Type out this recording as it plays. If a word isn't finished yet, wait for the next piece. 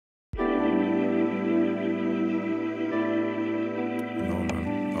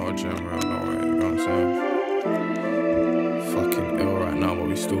General, no way, you know what I'm saying? Fucking ill right now, but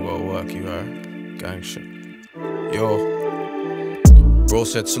we still gotta work, you heard? Gang shit. Yo. Bro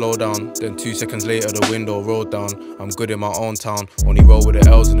said slow down, then 2 seconds later the window rolled down. I'm good in my own town, only roll with the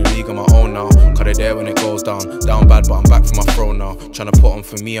L's in the league on my own now. Cut it there when it goes down, down bad but I'm back for my throne now. Tryna put on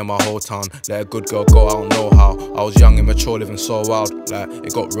for me and my whole town, let a good girl go, I don't know how. I was young, immature, living so wild, like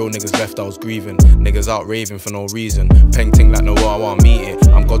it got real niggas left, I was grieving. Niggas out raving for no reason, painting like no I wanna meet it.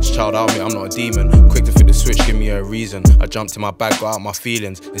 I'm God's child, I'm not a demon. Quick to fit the switch, give me a reason. I jumped in my bag, got out my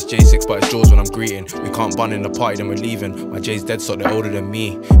feelings. It's J6 but it's Jordsz when I'm greeting. We can't bun in the party, then we're leaving. My J's dead so they're older than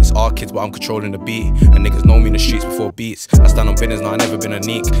me. It's our kids but I'm controlling the beat. And niggas know me in the streets before beats. I stand on business, now I never been a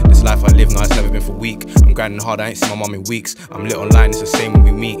neek. This life I live now, it's never been for weak. I'm grinding hard, I ain't seen my mum in weeks. I'm lit online, it's the same when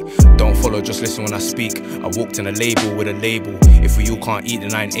we meet. Don't follow, just listen when I speak. I walked in a label with a label. If we all can't eat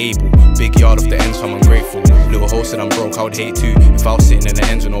then I ain't able. Big yard off the ends so I'm ungrateful. Little hoe said I'm broke, I would hate too. If I was sitting in the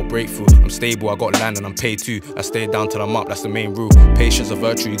ends with no breakthrough. I'm stable, I got land and I'm paid too. I stay down till I'm up, that's the main rule. Patience a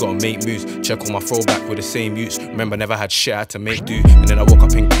virtue, you gotta make moves. Check all my throwback with the same use. Remember never had shit, I had to make do. And then I woke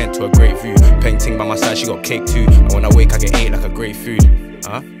up in Kent to a great view. Painting by my side, she got cake too. And when I wake I get ate like a great food.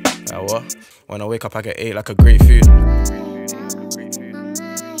 Huh? What? When I wake up I get ate like a great food.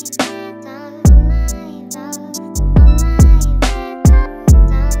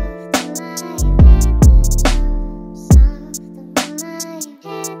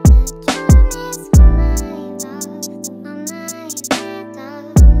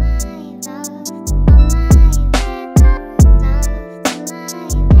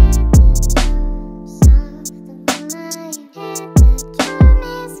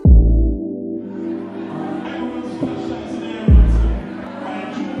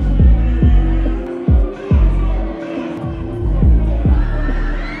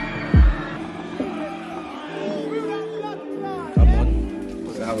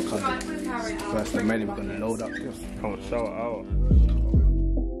 First the menu, we're gonna load up this. Come on, show it out.